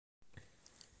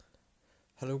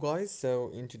Hello guys, so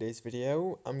in today's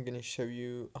video I'm gonna show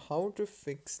you how to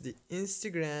fix the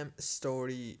Instagram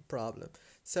story problem.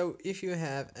 So if you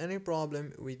have any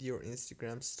problem with your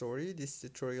Instagram story, this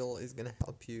tutorial is gonna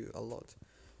help you a lot.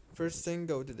 First thing,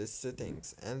 go to the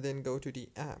settings and then go to the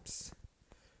apps.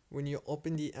 When you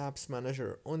open the apps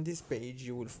manager on this page,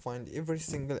 you will find every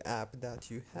single app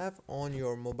that you have on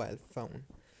your mobile phone.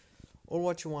 All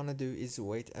what you wanna do is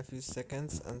wait a few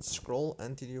seconds and scroll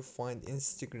until you find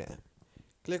Instagram.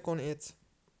 Click on it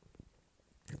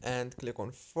and click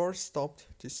on force stop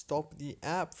to stop the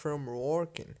app from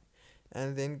working,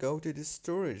 and then go to the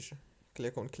storage,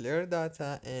 click on clear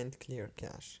data and clear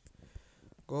cache.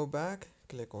 Go back,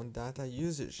 click on data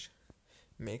usage,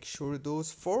 make sure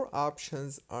those four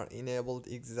options are enabled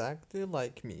exactly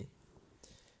like me,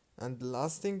 and the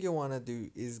last thing you want to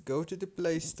do is go to the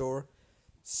Play Store,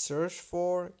 search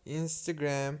for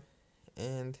Instagram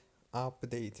and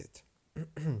update it.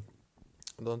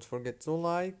 Don't forget to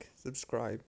like, subscribe.